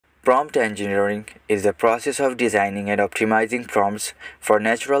Prompt engineering is the process of designing and optimizing prompts for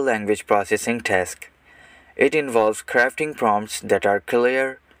natural language processing tasks. It involves crafting prompts that are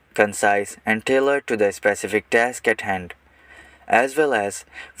clear, concise, and tailored to the specific task at hand, as well as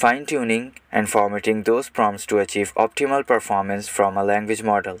fine-tuning and formatting those prompts to achieve optimal performance from a language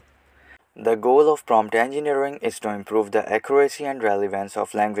model. The goal of prompt engineering is to improve the accuracy and relevance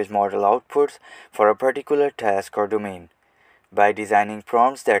of language model outputs for a particular task or domain. By designing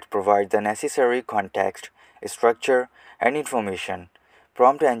prompts that provide the necessary context, structure, and information,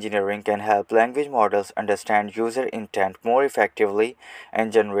 prompt engineering can help language models understand user intent more effectively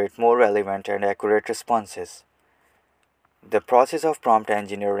and generate more relevant and accurate responses. The process of prompt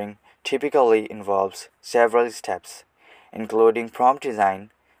engineering typically involves several steps, including prompt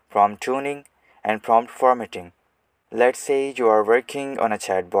design, prompt tuning, and prompt formatting. Let's say you are working on a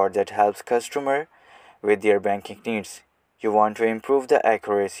chatbot that helps customers with their banking needs. You want to improve the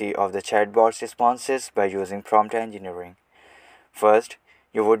accuracy of the chatbot's responses by using prompt engineering. First,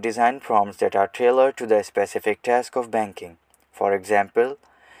 you would design prompts that are tailored to the specific task of banking. For example,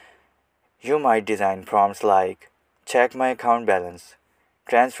 you might design prompts like check my account balance,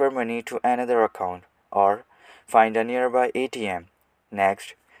 transfer money to another account, or find a nearby ATM.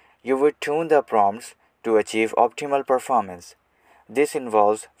 Next, you would tune the prompts to achieve optimal performance. This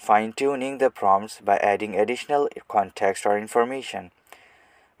involves fine-tuning the prompts by adding additional context or information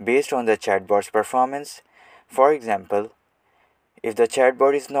based on the chatbot's performance. For example, if the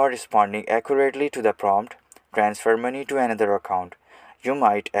chatbot is not responding accurately to the prompt, transfer money to another account, you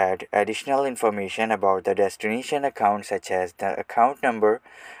might add additional information about the destination account such as the account number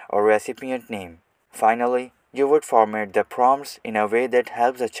or recipient name. Finally, you would format the prompts in a way that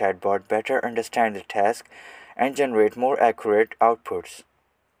helps the chatbot better understand the task and generate more accurate outputs.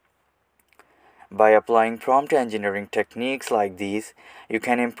 By applying prompt engineering techniques like these, you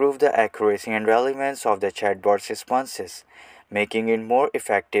can improve the accuracy and relevance of the chatbot's responses, making it more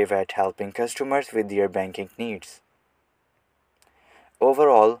effective at helping customers with their banking needs.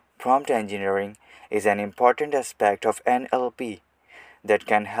 Overall, prompt engineering is an important aspect of NLP that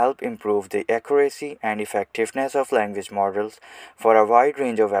can help improve the accuracy and effectiveness of language models for a wide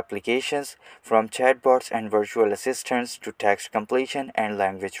range of applications, from chatbots and virtual assistants to text completion and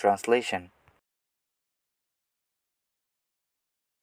language translation.